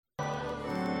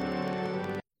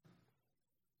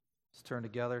turn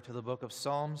together to the book of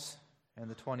Psalms and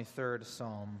the 23rd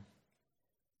Psalm.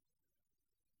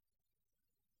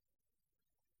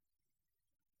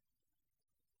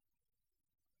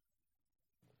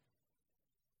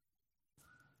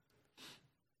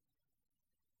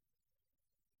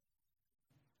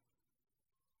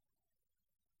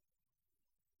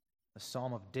 The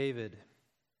Psalm of David.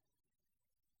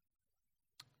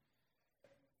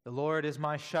 The Lord is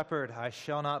my shepherd, I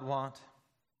shall not want.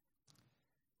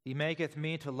 He maketh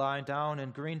me to lie down in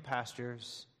green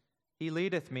pastures. He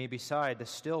leadeth me beside the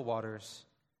still waters.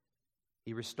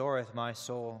 He restoreth my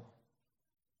soul.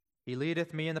 He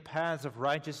leadeth me in the paths of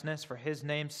righteousness for his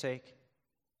name's sake.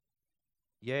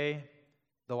 Yea,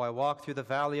 though I walk through the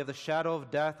valley of the shadow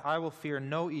of death, I will fear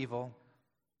no evil,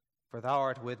 for thou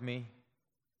art with me.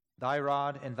 Thy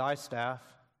rod and thy staff,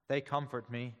 they comfort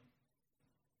me.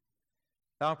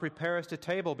 Thou preparest a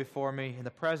table before me in the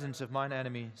presence of mine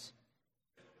enemies.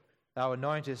 Thou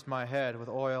anointest my head with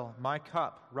oil, my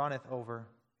cup runneth over.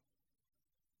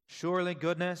 Surely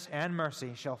goodness and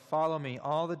mercy shall follow me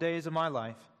all the days of my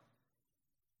life,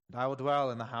 and I will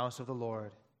dwell in the house of the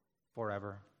Lord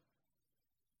forever.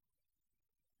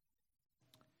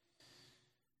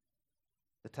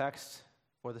 The text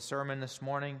for the sermon this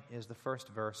morning is the first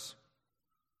verse.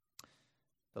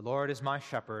 The Lord is my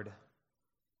shepherd,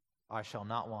 I shall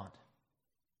not want.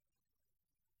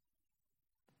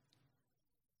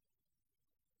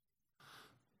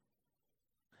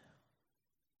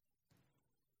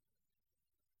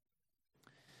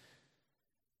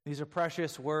 These are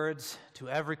precious words to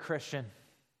every Christian.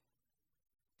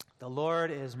 The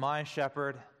Lord is my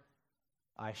shepherd,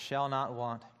 I shall not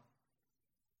want.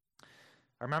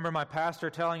 I remember my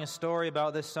pastor telling a story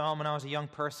about this psalm when I was a young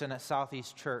person at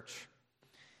Southeast Church.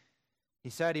 He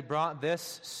said he brought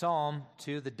this psalm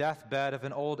to the deathbed of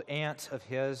an old aunt of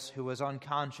his who was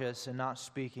unconscious and not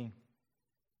speaking.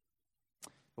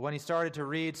 But when he started to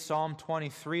read Psalm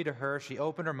 23 to her, she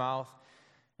opened her mouth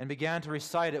and began to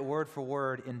recite it word for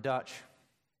word in Dutch.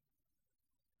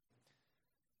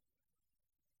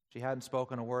 She hadn't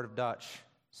spoken a word of Dutch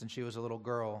since she was a little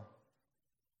girl.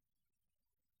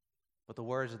 But the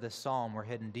words of this psalm were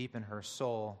hidden deep in her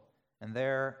soul, and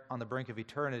there, on the brink of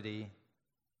eternity,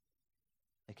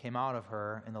 it came out of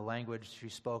her in the language she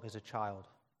spoke as a child.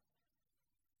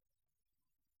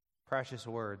 Precious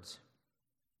words.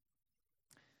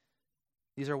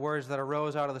 These are words that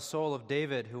arose out of the soul of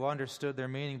David, who understood their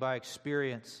meaning by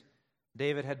experience.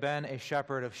 David had been a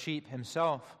shepherd of sheep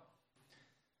himself.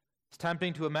 It's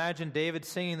tempting to imagine David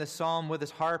singing this psalm with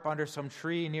his harp under some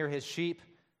tree near his sheep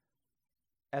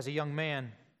as a young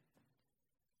man.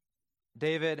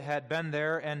 David had been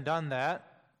there and done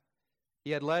that.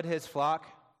 He had led his flock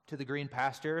to the green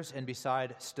pastures and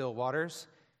beside still waters.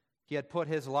 He had put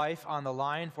his life on the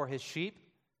line for his sheep,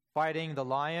 fighting the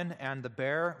lion and the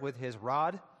bear with his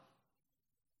rod.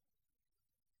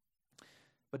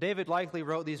 But David likely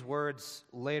wrote these words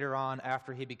later on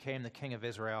after he became the king of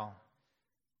Israel.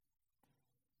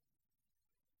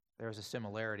 There is a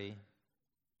similarity,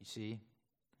 you see.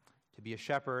 To be a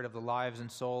shepherd of the lives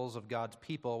and souls of God's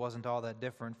people wasn't all that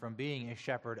different from being a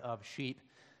shepherd of sheep.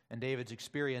 And David's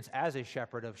experience as a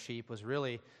shepherd of sheep was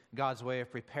really God's way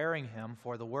of preparing him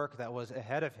for the work that was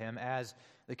ahead of him as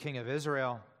the king of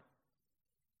Israel.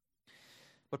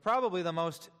 But probably the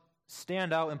most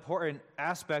standout important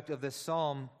aspect of this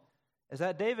psalm is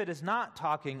that David is not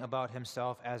talking about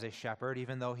himself as a shepherd,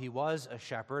 even though he was a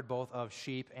shepherd both of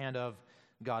sheep and of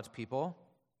God's people.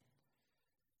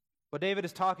 But David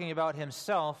is talking about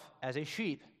himself as a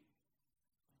sheep.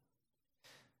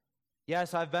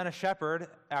 Yes, I've been a shepherd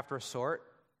after a sort,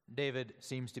 David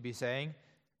seems to be saying,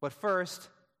 but first,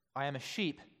 I am a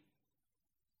sheep,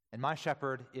 and my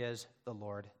shepherd is the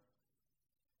Lord.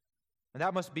 And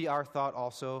that must be our thought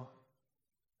also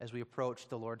as we approach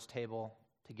the Lord's table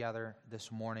together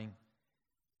this morning.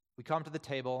 We come to the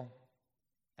table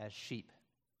as sheep,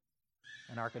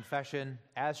 and our confession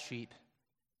as sheep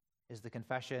is the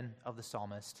confession of the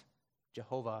psalmist,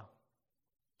 Jehovah,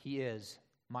 He is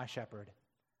my shepherd.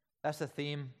 That's the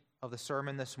theme of the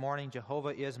sermon this morning. Jehovah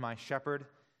is my shepherd.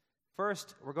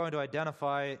 First, we're going to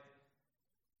identify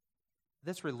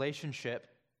this relationship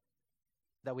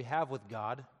that we have with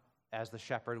God as the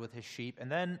shepherd with his sheep,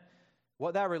 and then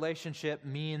what that relationship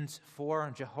means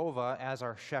for Jehovah as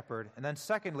our shepherd. And then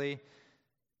secondly,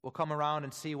 we'll come around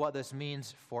and see what this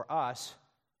means for us,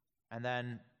 and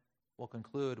then we'll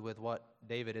conclude with what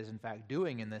David is in fact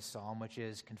doing in this psalm, which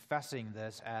is confessing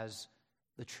this as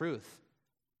the truth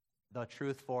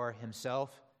for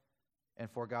himself and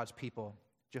for God's people.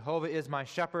 Jehovah is my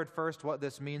shepherd. First, what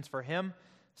this means for him.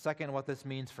 Second, what this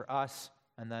means for us.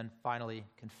 and then finally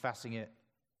confessing it.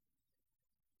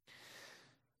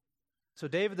 So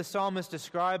David the psalmist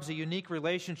describes a unique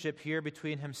relationship here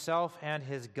between himself and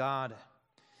his God.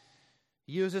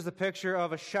 He uses the picture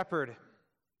of a shepherd.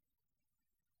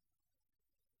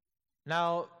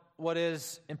 Now, what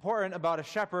is important about a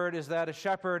shepherd is that a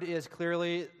shepherd is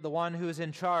clearly the one who is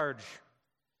in charge.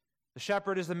 The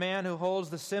shepherd is the man who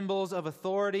holds the symbols of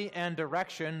authority and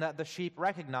direction that the sheep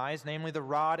recognize, namely the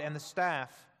rod and the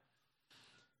staff.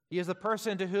 He is the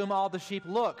person to whom all the sheep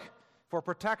look for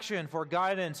protection, for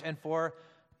guidance, and for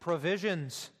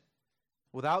provisions.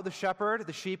 Without the shepherd,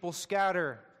 the sheep will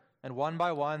scatter, and one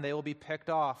by one they will be picked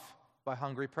off by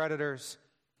hungry predators.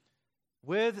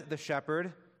 With the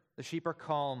shepherd, the sheep are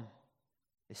calm.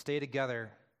 They stay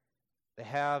together. They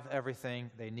have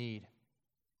everything they need.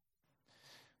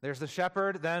 There's the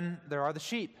shepherd, then there are the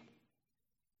sheep.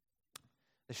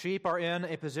 The sheep are in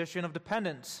a position of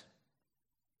dependence,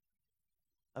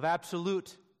 of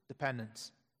absolute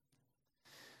dependence.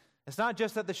 It's not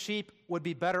just that the sheep would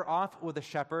be better off with a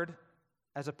shepherd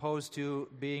as opposed to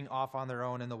being off on their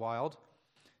own in the wild.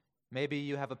 Maybe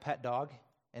you have a pet dog,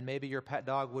 and maybe your pet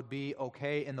dog would be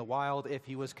okay in the wild if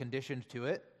he was conditioned to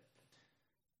it.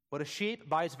 But a sheep,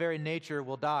 by its very nature,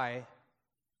 will die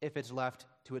if it's left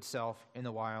to itself in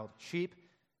the wild. Sheep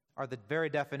are the very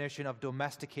definition of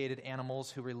domesticated animals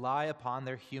who rely upon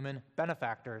their human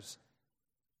benefactors.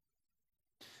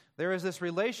 There is this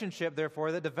relationship,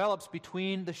 therefore, that develops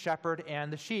between the shepherd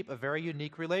and the sheep, a very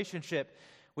unique relationship.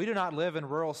 We do not live in a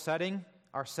rural setting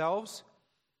ourselves,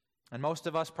 and most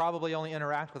of us probably only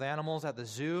interact with animals at the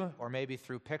zoo or maybe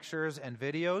through pictures and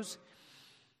videos.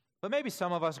 But maybe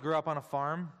some of us grew up on a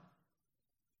farm,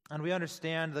 and we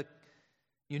understand the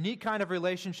unique kind of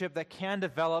relationship that can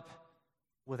develop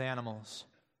with animals.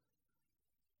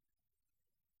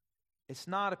 It's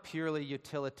not a purely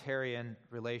utilitarian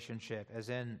relationship, as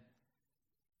in,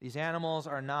 these animals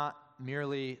are not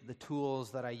merely the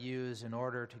tools that I use in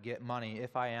order to get money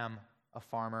if I am a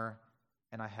farmer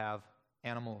and I have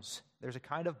animals. There's a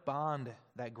kind of bond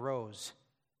that grows.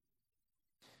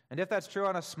 And if that's true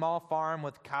on a small farm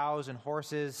with cows and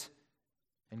horses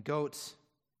and goats,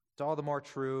 it's all the more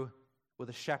true with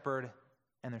a shepherd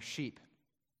and their sheep.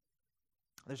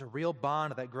 There's a real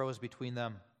bond that grows between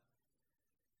them.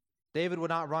 David would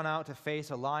not run out to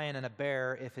face a lion and a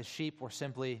bear if his sheep were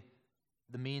simply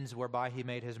the means whereby he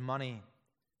made his money.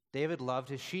 David loved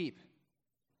his sheep.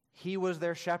 He was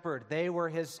their shepherd. They were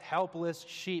his helpless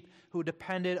sheep who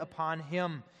depended upon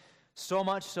him, so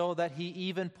much so that he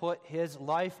even put his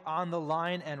life on the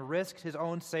line and risked his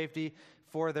own safety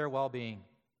for their well-being.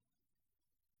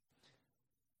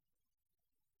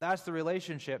 That's the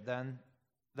relationship, then,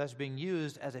 that's being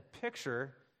used as a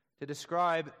picture to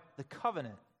describe the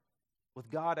covenant with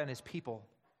God and his people.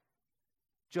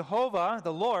 Jehovah,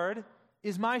 the Lord,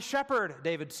 is my shepherd,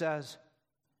 David says.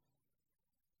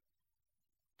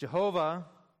 Jehovah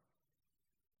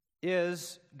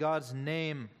is God's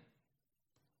name.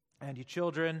 And you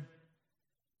children,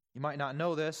 you might not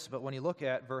know this, but when you look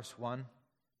at verse 1,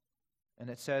 and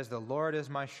it says, the Lord is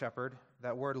my shepherd,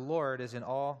 that word Lord is in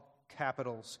all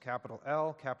capitals, capital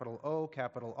L, capital O,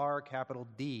 capital R, capital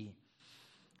D.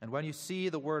 And when you see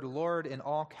the word Lord in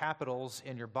all capitals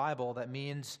in your Bible, that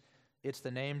means it's the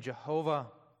name Jehovah.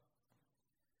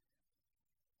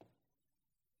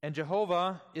 And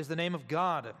Jehovah is the name of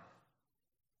God.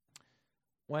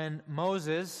 When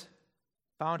Moses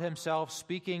found himself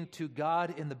speaking to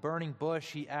God in the burning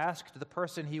bush, he asked the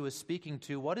person he was speaking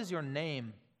to, "What is your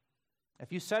name?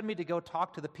 If you send me to go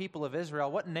talk to the people of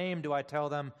Israel, what name do I tell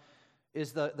them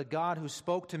is the God who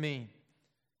spoke to me?"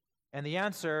 And the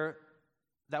answer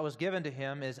that was given to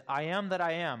him is, "I am that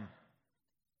I am.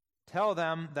 Tell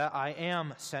them that I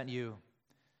am sent you."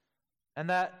 And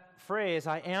that phrase,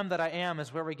 "I am that I am,"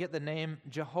 is where we get the name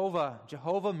Jehovah.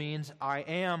 Jehovah means I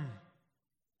am.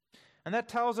 And that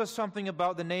tells us something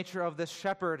about the nature of this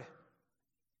shepherd.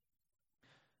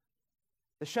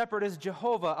 The shepherd is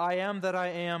Jehovah, I am that I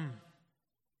am.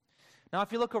 Now,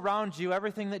 if you look around you,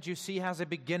 everything that you see has a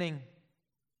beginning.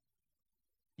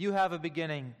 You have a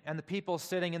beginning, and the people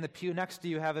sitting in the pew next to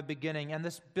you have a beginning, and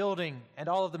this building and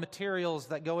all of the materials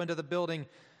that go into the building,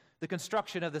 the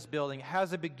construction of this building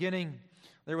has a beginning.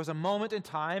 There was a moment in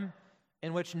time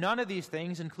in which none of these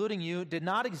things, including you, did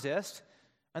not exist,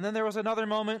 and then there was another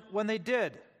moment when they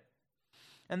did.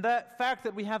 And that fact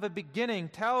that we have a beginning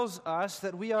tells us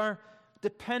that we are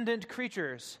dependent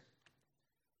creatures.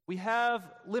 We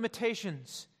have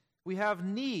limitations. We have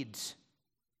needs,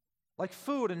 like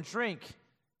food and drink.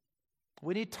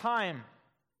 We need time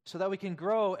so that we can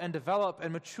grow and develop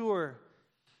and mature.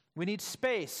 We need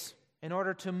space in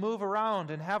order to move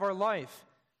around and have our life.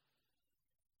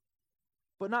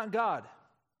 but not God.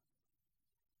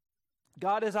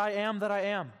 God is I am that I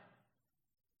am.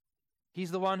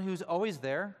 He's the one who's always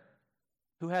there,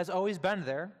 who has always been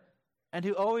there, and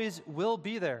who always will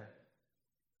be there,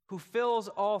 who fills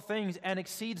all things and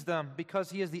exceeds them because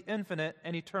he is the infinite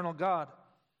and eternal God.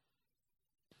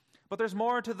 But there's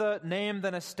more to the name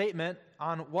than a statement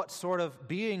on what sort of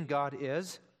being God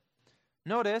is.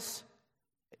 Notice,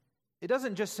 it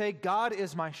doesn't just say God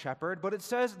is my shepherd, but it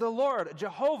says the Lord,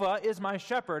 Jehovah, is my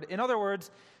shepherd. In other words,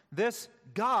 this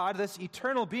God, this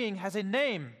eternal being, has a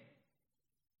name.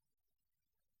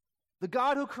 The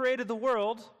God who created the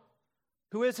world,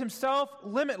 who is himself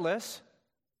limitless,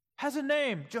 has a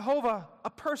name, Jehovah, a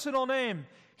personal name.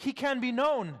 He can be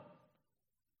known.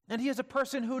 And he is a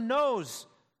person who knows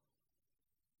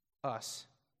us.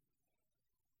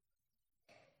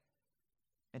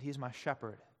 And he's my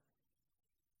shepherd,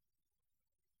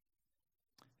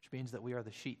 which means that we are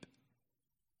the sheep.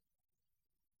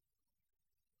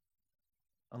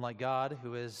 Unlike God,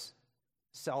 who is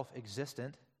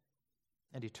self-existent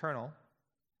and eternal,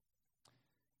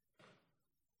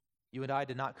 you and I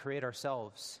did not create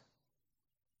ourselves.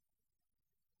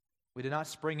 We did not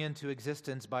spring into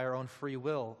existence by our own free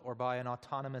will or by an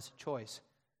autonomous choice.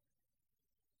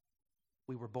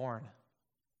 We were born.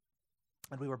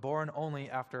 And we were born only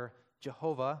after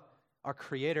Jehovah, our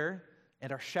Creator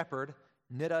and our Shepherd,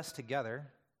 knit us together,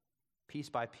 piece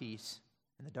by piece,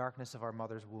 in the darkness of our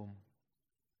mother's womb.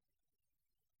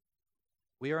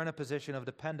 We are in a position of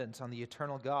dependence on the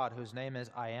eternal God, whose name is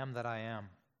I am that I am.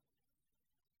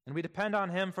 And we depend on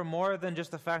him for more than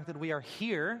just the fact that we are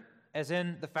here, as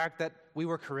in the fact that we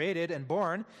were created and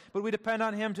born, but we depend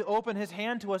on him to open his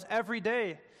hand to us every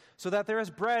day so that there is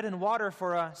bread and water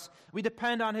for us. We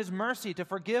depend on his mercy to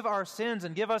forgive our sins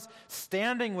and give us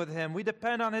standing with him. We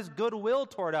depend on his goodwill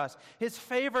toward us, his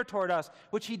favor toward us,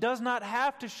 which he does not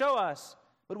have to show us,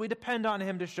 but we depend on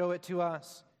him to show it to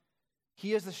us.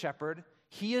 He is the shepherd.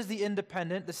 He is the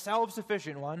independent, the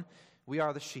self-sufficient one. We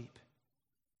are the sheep.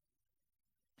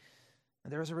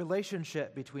 And there is a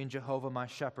relationship between Jehovah, my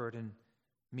shepherd, and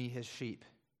me, his sheep.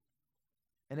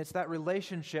 And it's that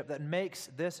relationship that makes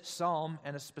this psalm,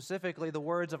 and specifically the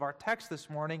words of our text this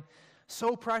morning,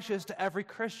 so precious to every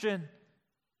Christian.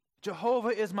 Jehovah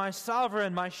is my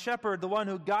sovereign, my shepherd, the one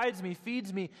who guides me,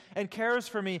 feeds me, and cares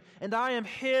for me, and I am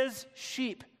his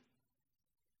sheep.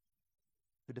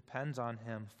 Who depends on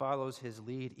him, follows his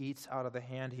lead, eats out of the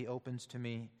hand he opens to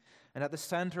me. And at the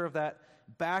center of that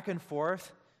back and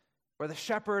forth, where the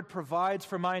shepherd provides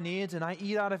for my needs and I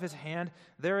eat out of his hand,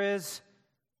 there is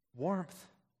warmth.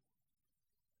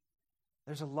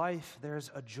 There's a life,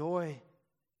 there's a joy,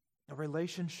 a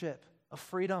relationship, a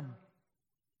freedom.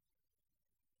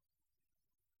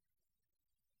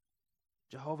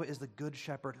 Jehovah is the good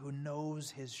shepherd who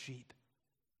knows his sheep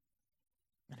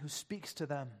and who speaks to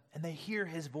them, and they hear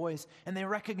his voice, and they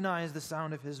recognize the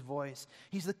sound of his voice.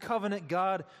 He's the covenant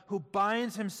God who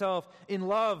binds himself in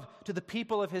love to the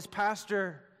people of his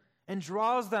pasture and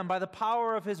draws them by the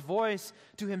power of his voice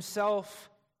to himself.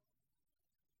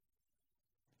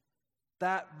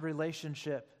 That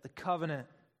relationship, the covenant,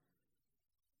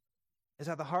 is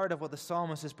at the heart of what the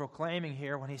psalmist is proclaiming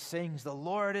here when he sings, "The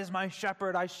Lord is my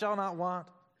shepherd, I shall not want."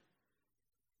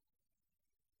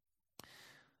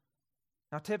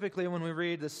 Now, typically when we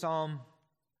read this psalm,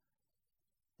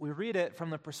 we read it from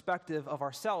the perspective of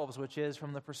ourselves, which is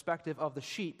from the perspective of the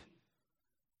sheep.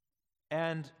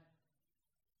 And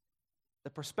the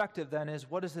perspective then is,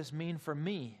 what does this mean for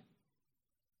me?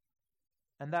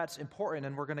 And that's important,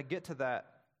 and we're going to get to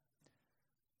that.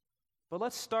 But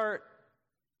let's start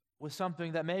with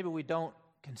something that maybe we don't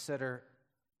consider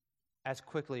as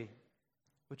quickly,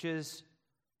 which is,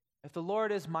 if the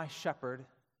Lord is my shepherd,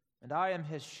 and I am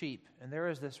his sheep, and there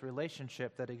is this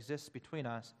relationship that exists between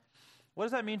us, what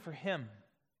does that mean for him?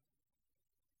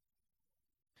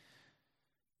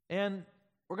 And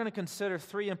we're going to consider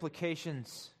three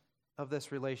implications of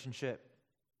this relationship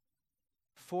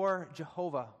for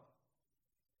Jehovah.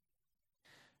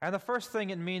 And the first thing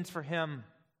it means for him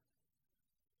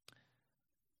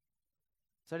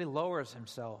is that he lowers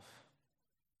himself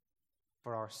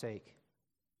for our sake.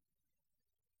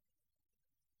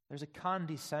 There's a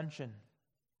condescension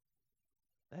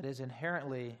that is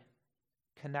inherently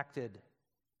connected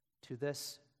to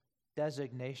this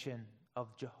designation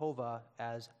of Jehovah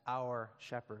as our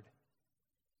shepherd.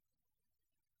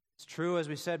 It's true, as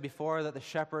we said before, that the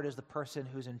shepherd is the person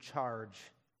who's in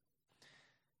charge.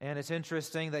 And it's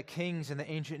interesting that kings in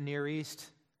the ancient Near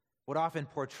East would often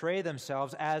portray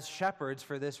themselves as shepherds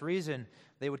for this reason.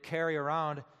 They would carry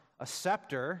around a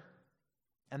scepter,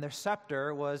 and their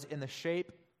scepter was in the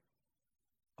shape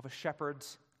of a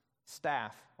shepherd's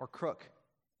staff or crook.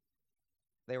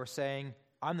 They were saying,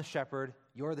 I'm the shepherd,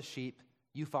 you're the sheep,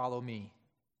 you follow me.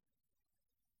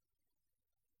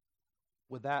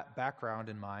 With that background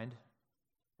in mind,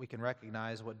 we can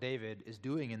recognize what David is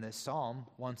doing in this psalm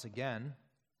once again.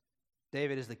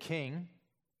 David is the king,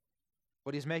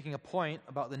 but he's making a point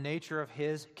about the nature of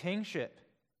his kingship.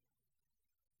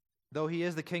 Though he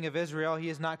is the king of Israel, he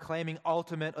is not claiming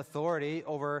ultimate authority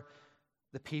over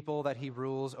the people that he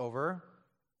rules over,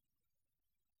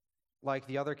 like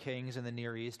the other kings in the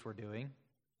Near East were doing.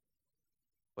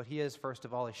 But he is, first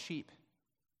of all, a sheep.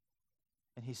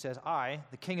 And he says, I,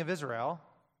 the king of Israel,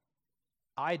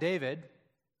 I, David,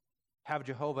 have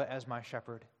Jehovah as my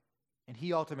shepherd. And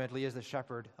he ultimately is the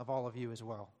shepherd of all of you as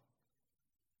well.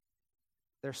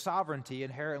 There's sovereignty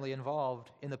inherently involved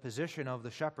in the position of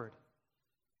the shepherd.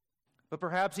 But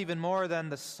perhaps even more than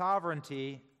the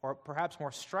sovereignty, or perhaps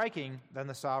more striking than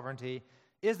the sovereignty,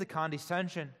 is the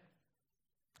condescension.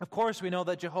 Of course, we know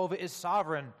that Jehovah is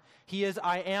sovereign. He is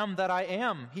I am that I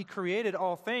am. He created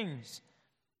all things.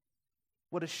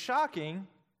 What is shocking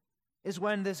is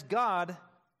when this God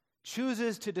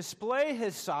chooses to display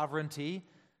his sovereignty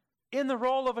in the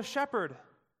role of a shepherd.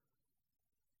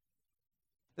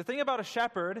 The thing about a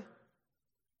shepherd is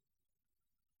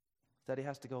that he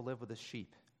has to go live with his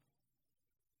sheep.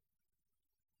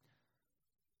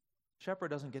 Shepherd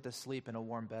doesn't get to sleep in a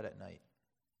warm bed at night.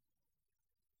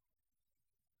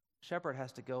 Shepherd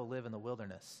has to go live in the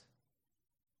wilderness.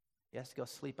 He has to go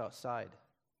sleep outside,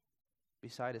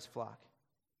 beside his flock.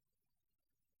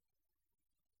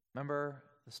 Remember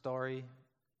the story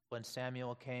when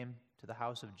Samuel came to the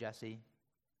house of Jesse,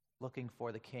 looking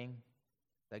for the king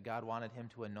that God wanted him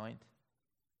to anoint?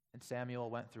 And Samuel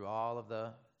went through all of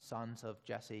the sons of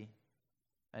Jesse,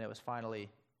 and it was finally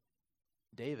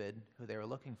David who they were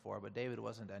looking for, but David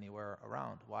wasn't anywhere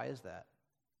around. Why is that?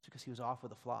 It's because he was off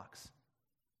with the flocks.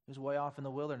 He was way off in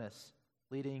the wilderness,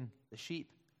 leading the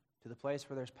sheep to the place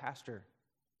where there's pasture.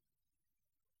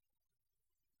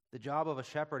 The job of a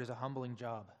shepherd is a humbling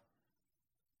job.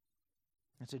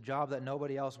 It's a job that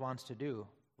nobody else wants to do,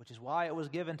 which is why it was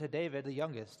given to David, the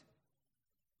youngest.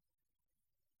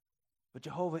 But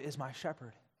Jehovah is my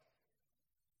shepherd.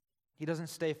 He doesn't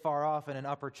stay far off in an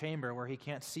upper chamber where he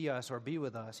can't see us or be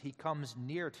with us. He comes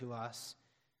near to us.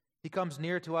 He comes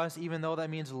near to us even though that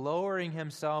means lowering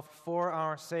himself for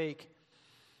our sake.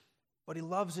 But he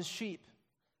loves his sheep.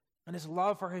 And his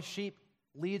love for his sheep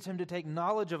leads him to take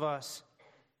knowledge of us,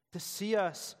 to see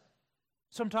us,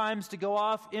 sometimes to go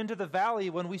off into the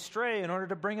valley when we stray in order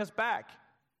to bring us back.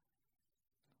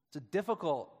 It's a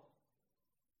difficult,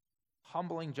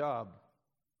 humbling job.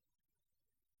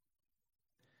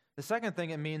 The second thing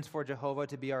it means for Jehovah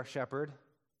to be our shepherd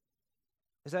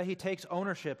is that he takes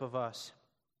ownership of us.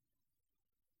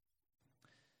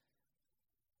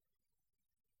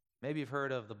 Maybe you've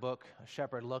heard of the book, A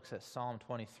Shepherd Looks at Psalm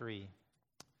 23.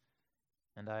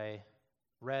 And I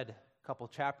read a couple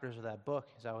chapters of that book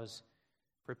as I was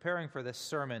preparing for this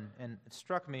sermon, and it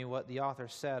struck me what the author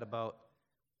said about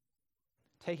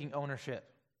taking ownership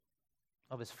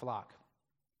of his flock.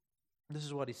 This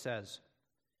is what he says.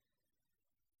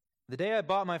 The day I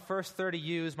bought my first 30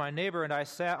 ewes, my neighbor and I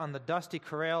sat on the dusty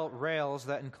corral rails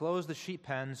that enclosed the sheep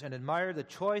pens and admired the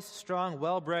choice, strong,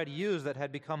 well-bred ewes that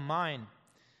had become mine.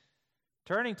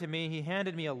 Turning to me, he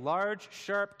handed me a large,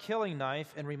 sharp killing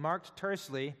knife and remarked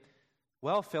tersely,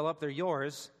 "Well, Philip, they're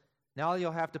yours. Now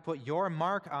you'll have to put your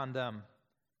mark on them."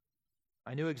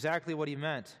 I knew exactly what he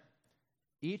meant.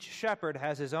 Each shepherd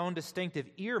has his own distinctive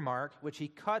ear mark, which he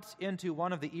cuts into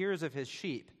one of the ears of his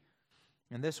sheep.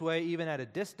 In this way, even at a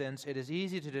distance, it is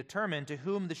easy to determine to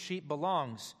whom the sheep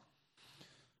belongs.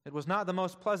 It was not the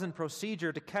most pleasant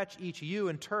procedure to catch each ewe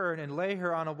in turn and lay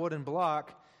her on a wooden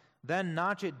block, then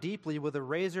notch it deeply with the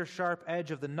razor-sharp edge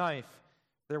of the knife.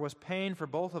 There was pain for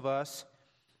both of us,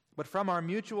 but from our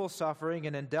mutual suffering,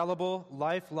 an indelible,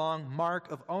 lifelong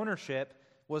mark of ownership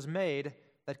was made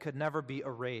that could never be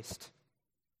erased.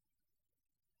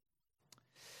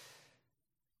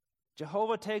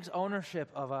 Jehovah takes ownership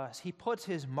of us. He puts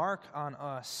his mark on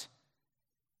us.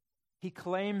 He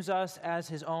claims us as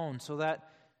his own so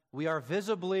that we are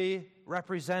visibly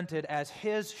represented as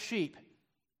his sheep.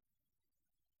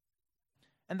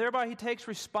 And thereby he takes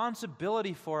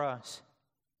responsibility for us.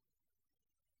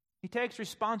 He takes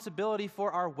responsibility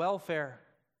for our welfare.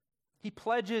 He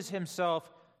pledges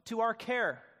himself to our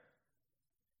care.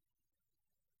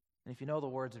 And if you know the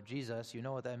words of Jesus, you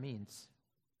know what that means.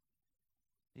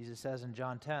 Jesus says in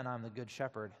John 10, "I'm the good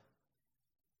shepherd."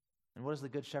 And what does the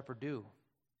good shepherd do?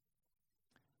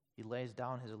 He lays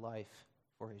down his life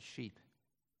for his sheep.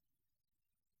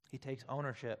 He takes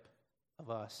ownership of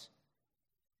us.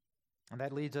 And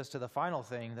that leads us to the final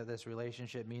thing that this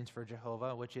relationship means for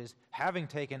Jehovah, which is having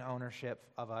taken ownership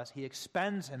of us, he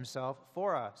expends himself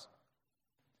for us.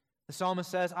 The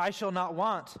psalmist says, I shall not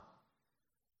want.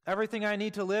 Everything I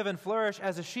need to live and flourish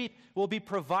as a sheep will be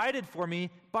provided for me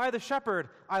by the shepherd.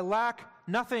 I lack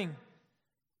nothing.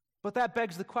 But that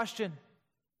begs the question,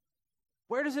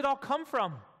 where does it all come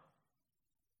from?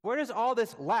 Where does all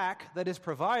this lack that is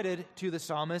provided to the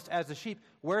psalmist as a sheep,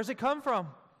 where does it come from?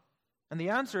 And the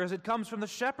answer is it comes from the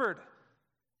shepherd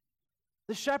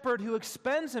who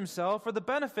expends himself for the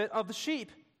benefit of the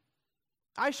sheep.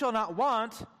 I shall not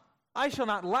want, I shall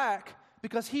not lack,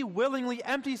 because he willingly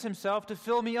empties himself to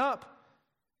fill me up.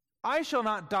 I shall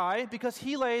not die, because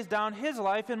he lays down his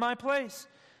life in my place.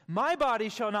 My body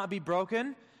shall not be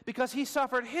broken, because he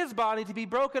suffered his body to be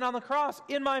broken on the cross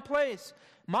in my place.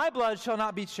 My blood shall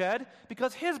not be shed,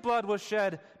 because his blood was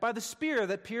shed by the spear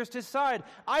that pierced his side.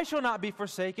 I shall not be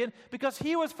forsaken, because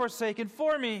he was forsaken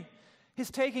for me. His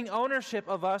taking ownership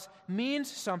of us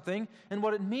means something, and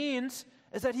what it means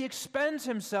is that he expends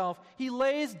himself. He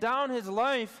lays down his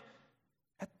life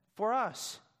for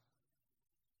us.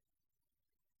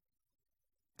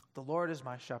 The Lord is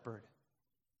my shepherd.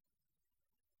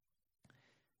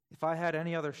 If I had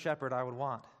any other shepherd, I would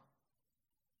want.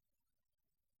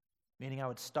 Meaning I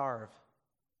would starve,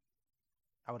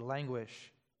 I would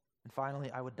languish, and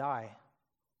finally I would die.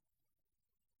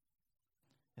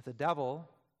 If the devil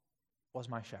was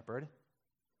my shepherd,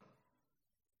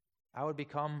 I would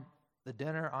become the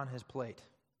dinner on his plate.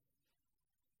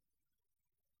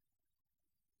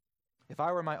 If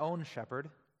I were my own shepherd,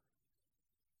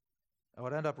 I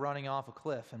would end up running off a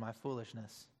cliff in my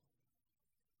foolishness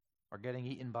or getting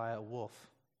eaten by a wolf.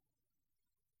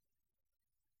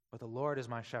 But the Lord is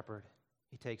my shepherd.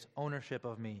 He takes ownership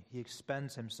of me. He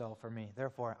expends himself for me.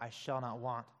 Therefore, I shall not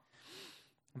want.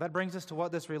 And that brings us to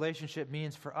what this relationship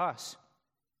means for us.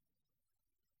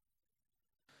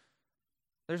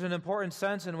 There's an important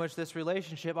sense in which this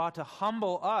relationship ought to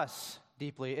humble us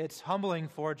deeply. It's humbling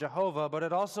for Jehovah, but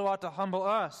it also ought to humble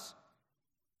us.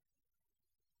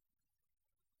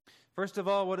 First of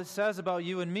all, what it says about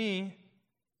you and me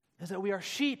is that we are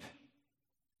sheep.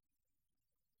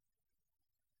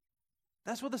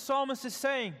 That's what the psalmist is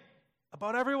saying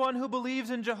about everyone who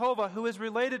believes in Jehovah, who is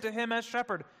related to him as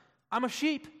shepherd. I'm a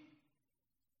sheep.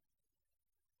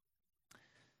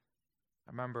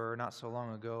 I remember not so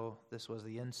long ago, this was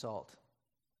the insult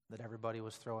that everybody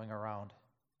was throwing around.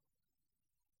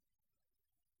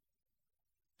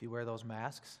 If you wear those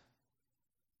masks,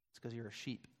 it's because you're a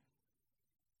sheep.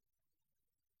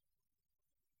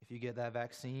 If you get that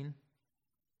vaccine,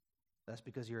 that's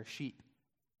because you're a sheep.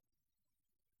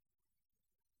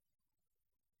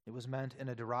 It was meant in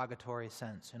a derogatory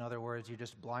sense. In other words, you're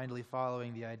just blindly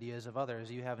following the ideas of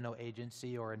others. You have no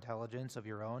agency or intelligence of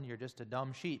your own. You're just a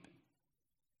dumb sheep.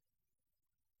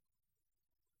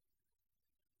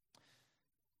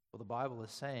 Well, the Bible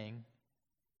is saying,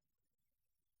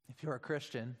 if you're a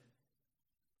Christian,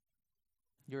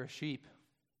 you're a sheep.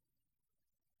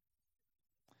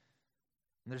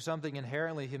 And there's something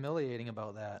inherently humiliating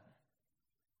about that.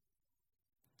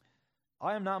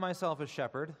 I am not myself a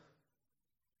shepherd.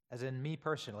 As in me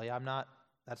personally,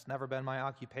 that's never been my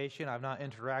occupation. I've not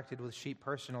interacted with sheep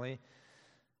personally.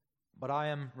 But I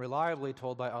am reliably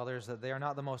told by others that they are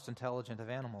not the most intelligent of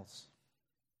animals.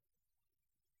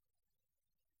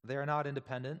 They are not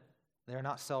independent. They are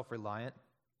not self-reliant.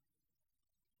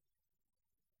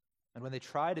 And when they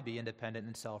try to be independent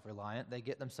and self-reliant, they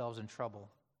get themselves in trouble.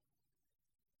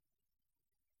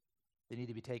 They need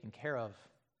to be taken care of.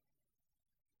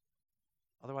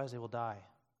 Otherwise, they will die.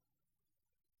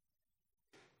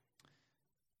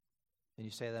 Can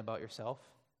you say that about yourself,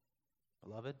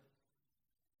 beloved?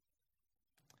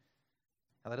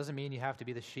 Now, that doesn't mean you have to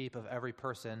be the sheep of every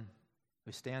person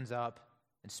who stands up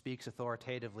and speaks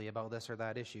authoritatively about this or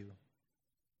that issue.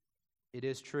 It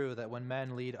is true that when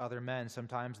men lead other men,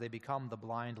 sometimes they become the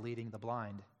blind leading the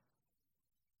blind.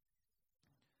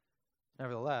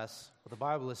 Nevertheless, what the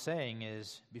Bible is saying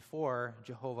is, before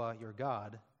Jehovah your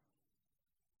God,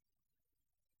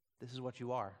 this is what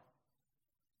you are.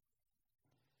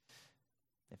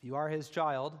 If you are his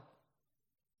child,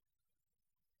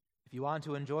 if you want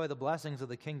to enjoy the blessings of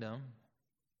the kingdom,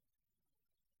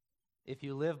 if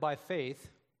you live by faith,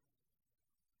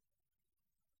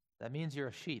 that means you're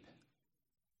a sheep.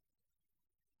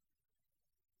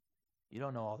 You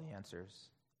don't know all the answers.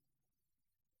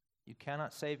 You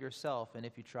cannot save yourself, and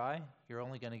if you try, you're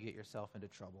only going to get yourself into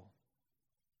trouble.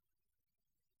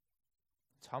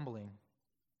 It's humbling.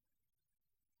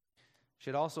 It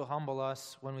should also humble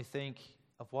us when we think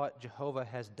of what Jehovah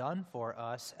has done for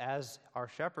us as our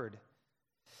shepherd.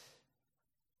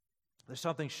 There's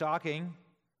something shocking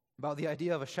about the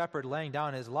idea of a shepherd laying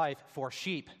down his life for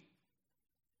sheep.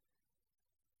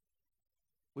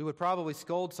 We would probably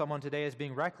scold someone today as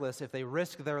being reckless if they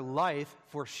risked their life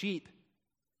for sheep.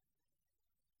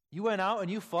 You went out and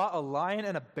you fought a lion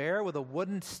and a bear with a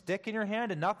wooden stick in your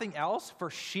hand and nothing else for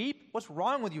sheep? What's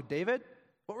wrong with you, David?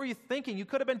 What were you thinking? You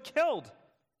could have been killed.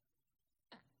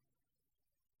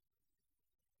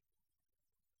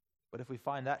 But if we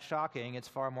find that shocking, it's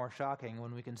far more shocking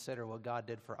when we consider what God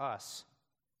did for us.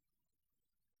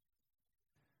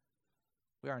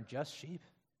 We aren't just sheep.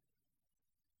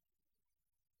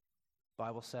 The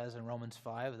Bible says in Romans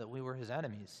 5 that we were his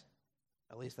enemies.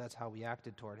 At least that's how we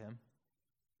acted toward him.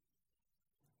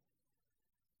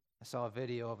 I saw a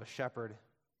video of a shepherd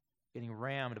getting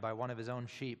rammed by one of his own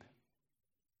sheep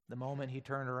the moment he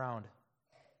turned around.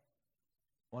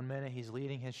 One minute he's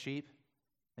leading his sheep,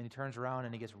 and he turns around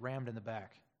and he gets rammed in the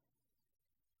back.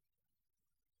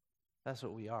 That's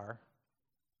what we are.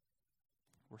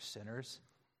 We're sinners,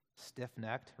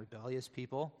 stiff-necked, rebellious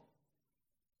people.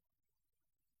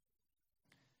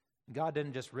 God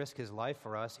didn't just risk his life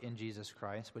for us in Jesus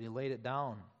Christ, but he laid it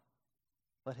down.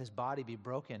 Let his body be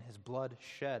broken, his blood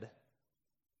shed.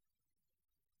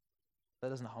 That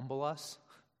doesn't humble us.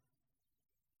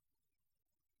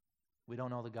 We don't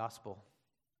know the gospel.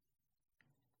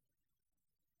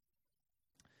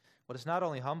 But it's not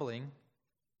only humbling.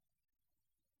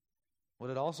 What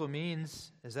it also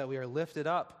means is that we are lifted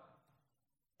up,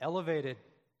 elevated,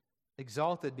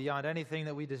 exalted beyond anything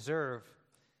that we deserve.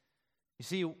 You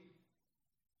see,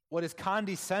 what is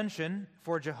condescension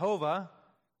for Jehovah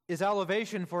is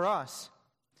elevation for us.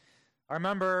 I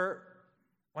remember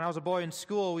when I was a boy in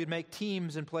school, we'd make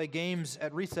teams and play games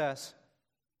at recess.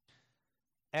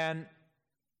 And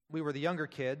we were the younger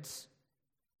kids.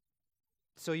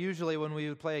 So usually when we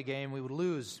would play a game, we would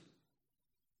lose.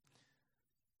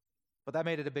 But that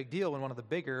made it a big deal when one of the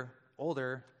bigger,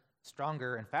 older,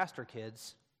 stronger, and faster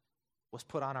kids was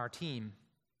put on our team.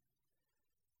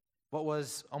 What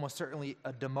was almost certainly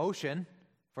a demotion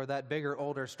for that bigger,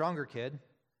 older, stronger kid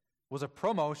was a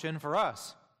promotion for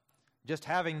us. Just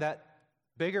having that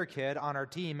bigger kid on our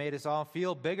team made us all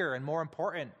feel bigger and more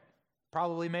important.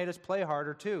 Probably made us play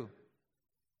harder too.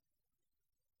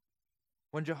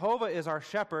 When Jehovah is our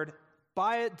shepherd,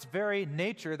 by its very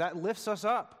nature, that lifts us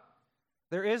up.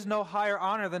 There is no higher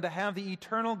honor than to have the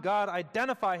eternal God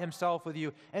identify himself with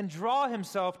you and draw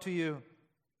himself to you.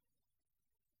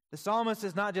 The psalmist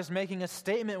is not just making a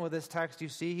statement with this text, you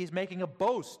see. He's making a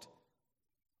boast.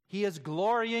 He is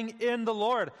glorying in the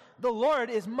Lord. The Lord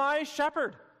is my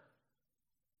shepherd.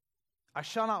 I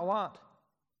shall not want.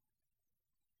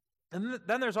 And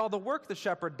then there's all the work the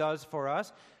shepherd does for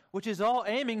us, which is all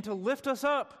aiming to lift us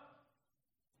up.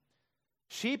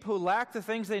 Sheep who lack the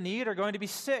things they need are going to be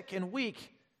sick and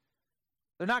weak.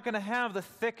 They're not going to have the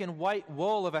thick and white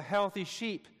wool of a healthy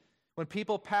sheep. When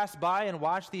people pass by and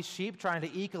watch these sheep trying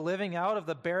to eke a living out of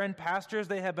the barren pastures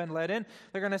they have been led in,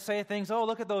 they're going to say things, oh,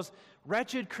 look at those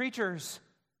wretched creatures.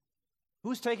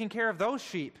 Who's taking care of those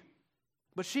sheep?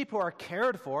 But sheep who are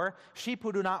cared for, sheep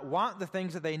who do not want the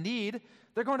things that they need,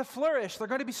 they're going to flourish. They're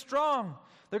going to be strong.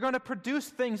 They're going to produce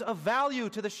things of value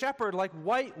to the shepherd like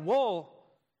white wool.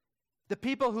 The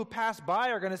people who pass by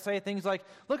are going to say things like,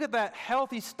 look at that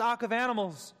healthy stock of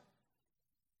animals.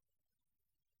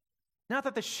 Not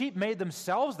that the sheep made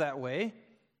themselves that way.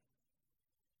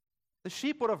 The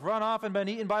sheep would have run off and been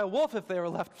eaten by a wolf if they were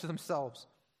left to themselves.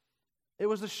 It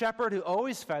was the shepherd who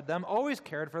always fed them, always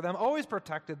cared for them, always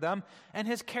protected them, and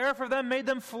his care for them made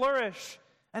them flourish,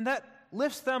 and that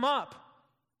lifts them up.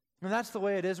 And that's the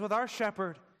way it is with our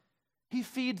shepherd. He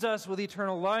feeds us with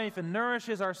eternal life and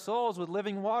nourishes our souls with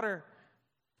living water.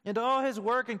 And all his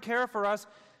work and care for us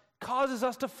causes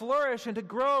us to flourish and to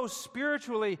grow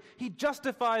spiritually. He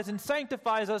justifies and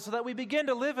sanctifies us so that we begin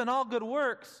to live in all good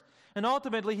works. And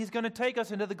ultimately, he's going to take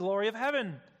us into the glory of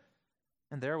heaven.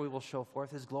 And there we will show forth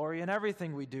his glory in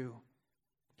everything we do.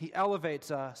 He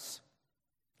elevates us.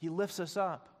 He lifts us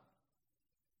up.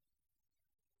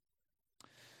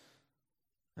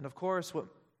 And of course, what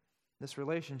this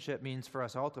relationship means for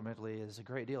us ultimately is a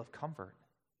great deal of comfort.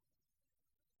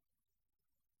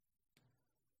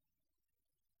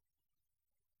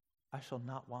 I shall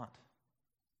not want.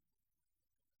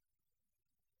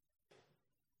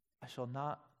 I shall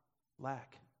not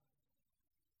lack.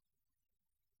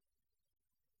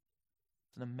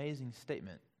 It's an amazing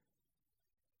statement.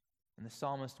 And the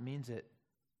psalmist means it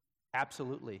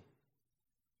absolutely.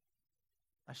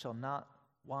 I shall not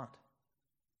want.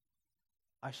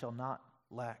 I shall not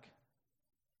lack.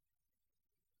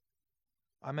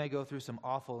 I may go through some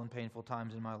awful and painful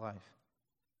times in my life.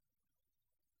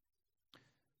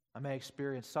 I may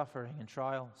experience suffering and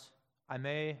trials. I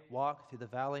may walk through the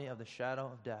valley of the shadow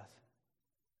of death.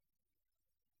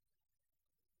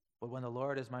 But when the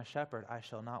Lord is my shepherd, I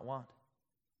shall not want.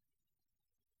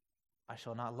 I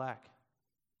shall not lack.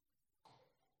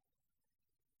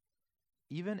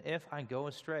 Even if I go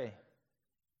astray,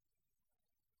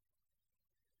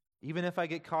 even if I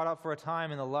get caught up for a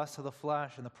time in the lust of the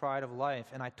flesh and the pride of life,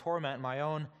 and I torment my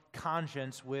own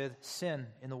conscience with sin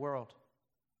in the world,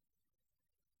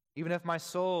 even if my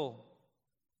soul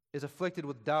is afflicted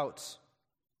with doubts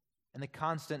and the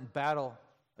constant battle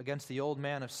against the old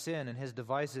man of sin and his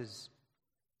devices,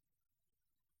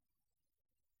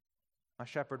 my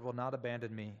shepherd will not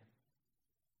abandon me.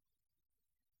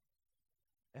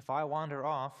 If I wander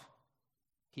off,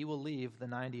 he will leave the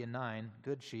 99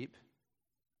 good sheep.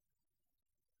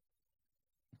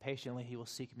 Patiently he will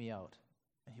seek me out,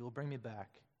 and he will bring me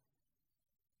back.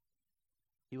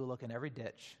 He will look in every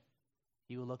ditch.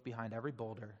 He will look behind every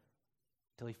boulder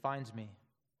until he finds me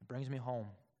and brings me home.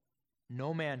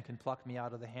 No man can pluck me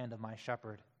out of the hand of my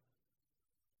shepherd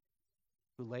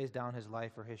who lays down his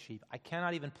life for his sheep. I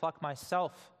cannot even pluck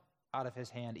myself out of his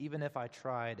hand, even if I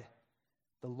tried.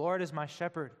 The Lord is my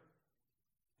shepherd.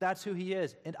 That's who he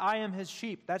is. And I am his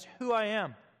sheep. That's who I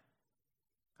am.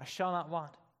 I shall not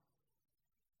want.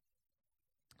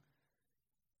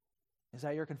 Is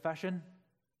that your confession,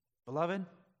 beloved?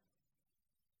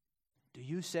 Do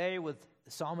you say with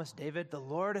the psalmist David, the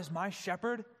Lord is my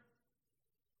shepherd?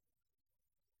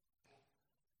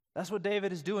 That's what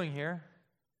David is doing here.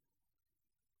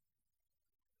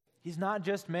 He's not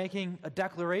just making a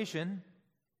declaration.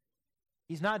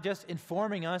 He's not just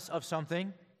informing us of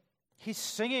something. He's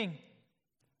singing.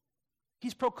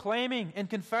 He's proclaiming and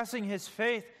confessing his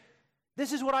faith.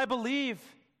 This is what I believe.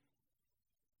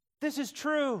 This is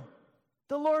true.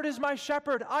 The Lord is my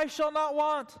shepherd. I shall not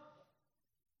want.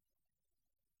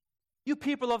 You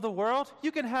people of the world,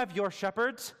 you can have your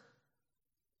shepherds.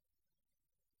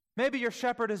 Maybe your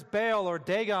shepherd is Baal or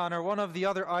Dagon or one of the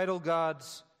other idol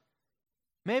gods.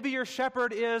 Maybe your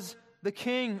shepherd is the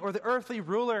king or the earthly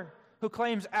ruler who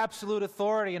claims absolute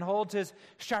authority and holds his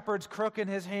shepherd's crook in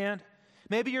his hand.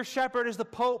 Maybe your shepherd is the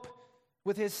Pope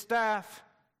with his staff.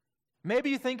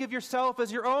 Maybe you think of yourself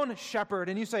as your own shepherd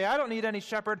and you say, I don't need any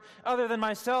shepherd other than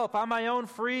myself. I'm my own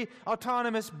free,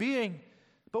 autonomous being.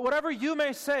 But whatever you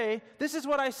may say, this is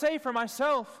what I say for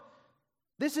myself.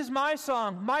 This is my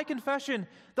song, my confession.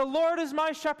 The Lord is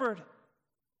my shepherd.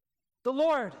 The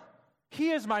Lord, he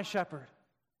is my shepherd.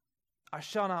 I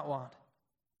shall not want.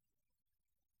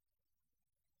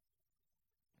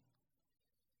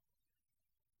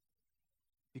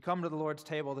 If you come to the Lord's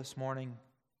table this morning,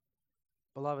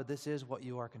 beloved, this is what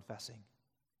you are confessing.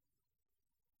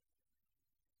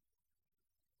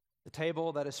 The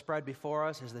table that is spread before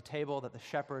us is the table that the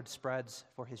shepherd spreads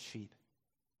for his sheep.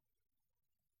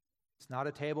 It's not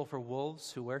a table for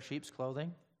wolves who wear sheep's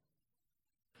clothing.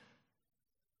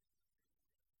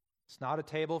 It's not a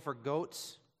table for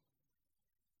goats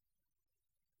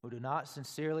who do not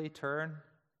sincerely turn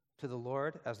to the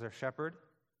Lord as their shepherd.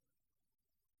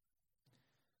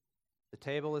 The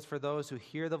table is for those who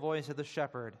hear the voice of the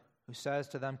shepherd, who says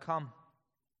to them, Come,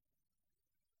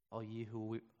 all ye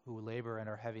who labor and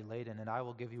are heavy laden, and I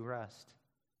will give you rest.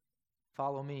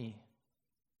 Follow me.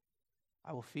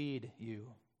 I will feed you.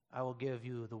 I will give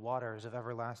you the waters of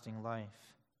everlasting life.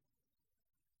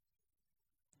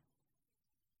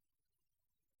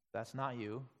 If that's not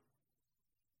you,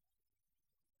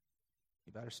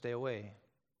 you better stay away.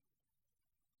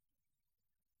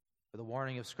 For the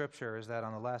warning of Scripture is that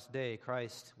on the last day,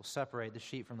 Christ will separate the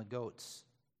sheep from the goats.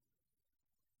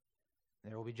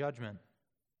 There will be judgment.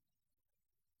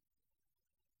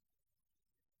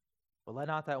 But let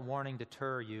not that warning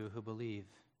deter you who believe.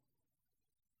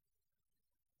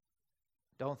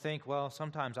 Don't think, well,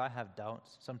 sometimes I have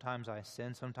doubts, sometimes I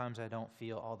sin, sometimes I don't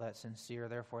feel all that sincere,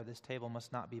 therefore this table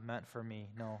must not be meant for me.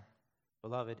 No,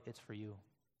 beloved, it's for you.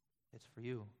 It's for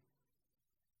you.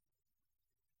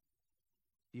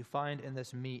 You find in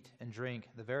this meat and drink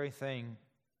the very thing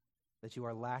that you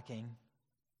are lacking,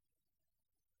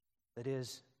 that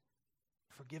is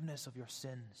forgiveness of your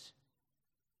sins,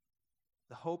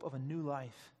 the hope of a new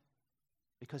life,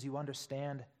 because you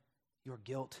understand your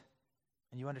guilt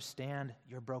and you understand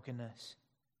your brokenness.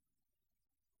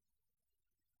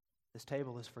 This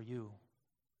table is for you.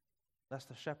 That's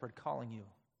the shepherd calling you.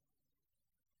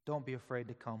 Don't be afraid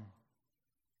to come.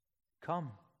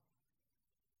 Come.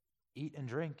 Eat and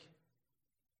drink.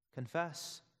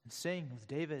 Confess and sing with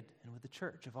David and with the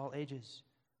church of all ages.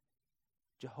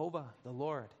 Jehovah, the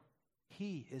Lord,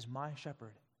 he is my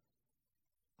shepherd.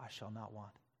 I shall not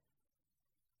want.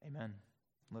 Amen.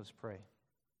 Let us pray.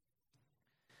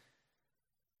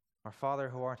 Our Father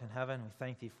who art in heaven, we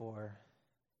thank thee for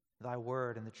thy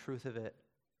word and the truth of it.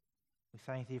 We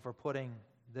thank thee for putting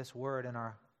this word in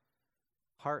our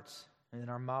hearts and in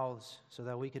our mouths so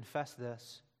that we confess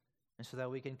this and so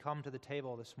that we can come to the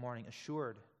table this morning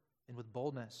assured and with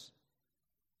boldness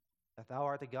that thou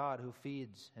art the God who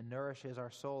feeds and nourishes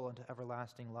our soul unto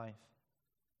everlasting life.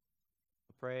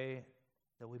 We pray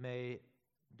that we may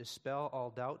dispel all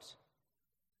doubts,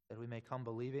 that we may come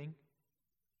believing,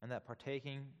 and that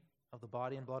partaking of the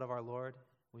body and blood of our Lord,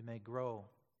 we may grow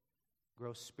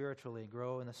spiritually,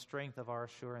 grow in the strength of our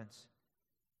assurance,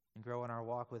 and grow in our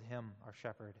walk with him, our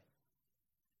shepherd.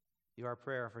 Hear our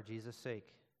prayer for Jesus' sake.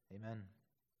 Amen.